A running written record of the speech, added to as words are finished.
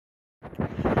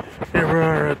Here we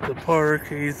are at the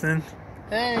park, Ethan.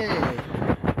 Hey!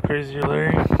 Crazy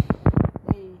Larry.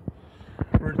 Hey.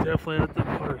 We're definitely at the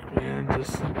park, man.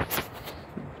 Just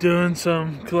doing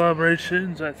some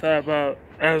collaborations. I thought about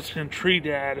asking Tree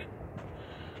Dad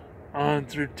on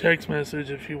through text message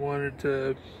if he wanted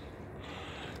to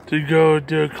go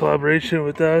do a collaboration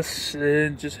with us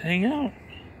and just hang out.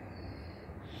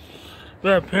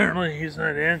 But apparently he's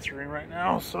not answering right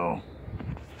now, so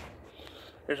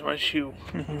there's my shoe.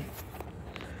 And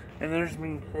there's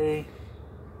me. Hey.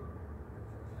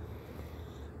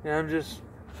 Yeah, I'm just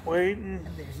waiting.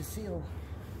 And there's a seal.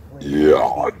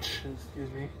 Yeah.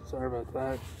 Excuse me. Sorry about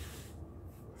that.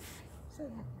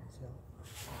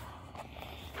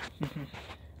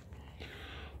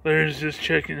 Larry's just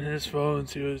checking his phone,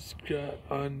 see what he's got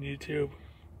on YouTube.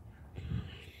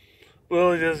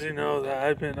 Well, does he know that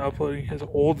I've been uploading his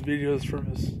old videos from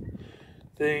his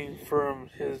thing from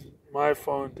my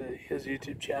phone to his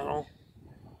YouTube channel,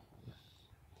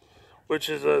 which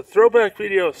is a throwback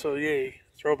video. So yay,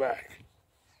 throwback.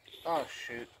 Oh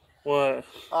shoot! What?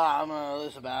 I'm gonna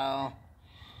lose a battle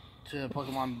to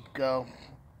Pokemon Go.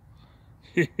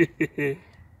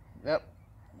 Yep,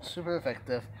 super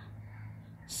effective.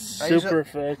 Super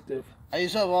effective. I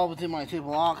used to evolve within my 2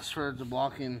 blocks for the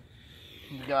blocking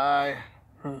guy.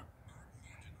 Huh.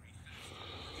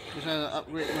 Just had to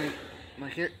upgrade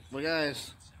my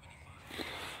guys.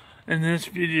 And this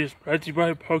video is brought to you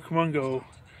by Pokemon Go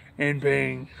and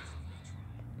Bang.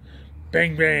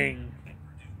 Bang bang.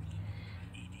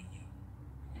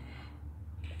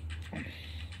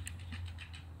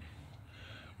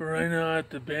 We're right now at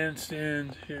the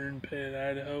bandstand here in Payette,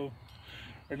 Idaho.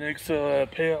 Right next to the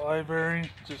Payette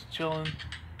Library, just chilling.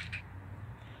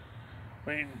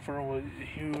 Waiting for what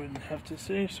he would have to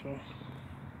say, so.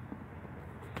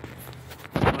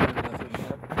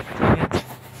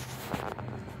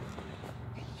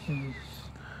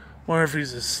 Wonder if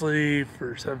he's asleep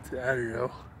or something, I don't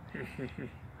know.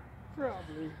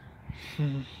 Probably.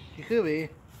 He could be.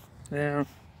 Yeah.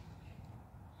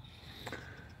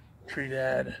 Tree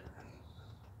Dad.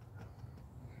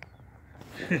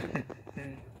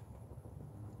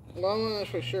 Well, I'm not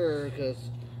for sure because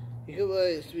he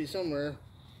could to be somewhere.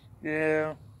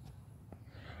 Yeah.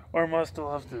 Or must have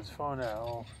left his phone at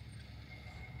home.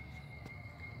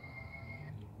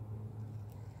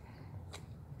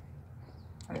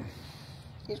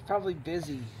 He's probably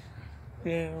busy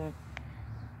Yeah.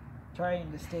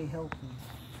 trying to stay healthy.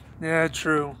 Yeah,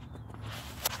 true.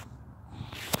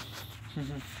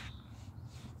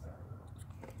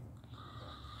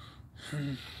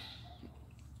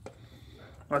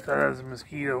 I thought that was a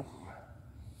mosquito.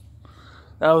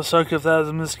 That would suck if that was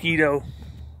a mosquito.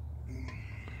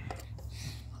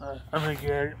 I'm gonna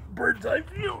get a bird's eye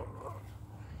view.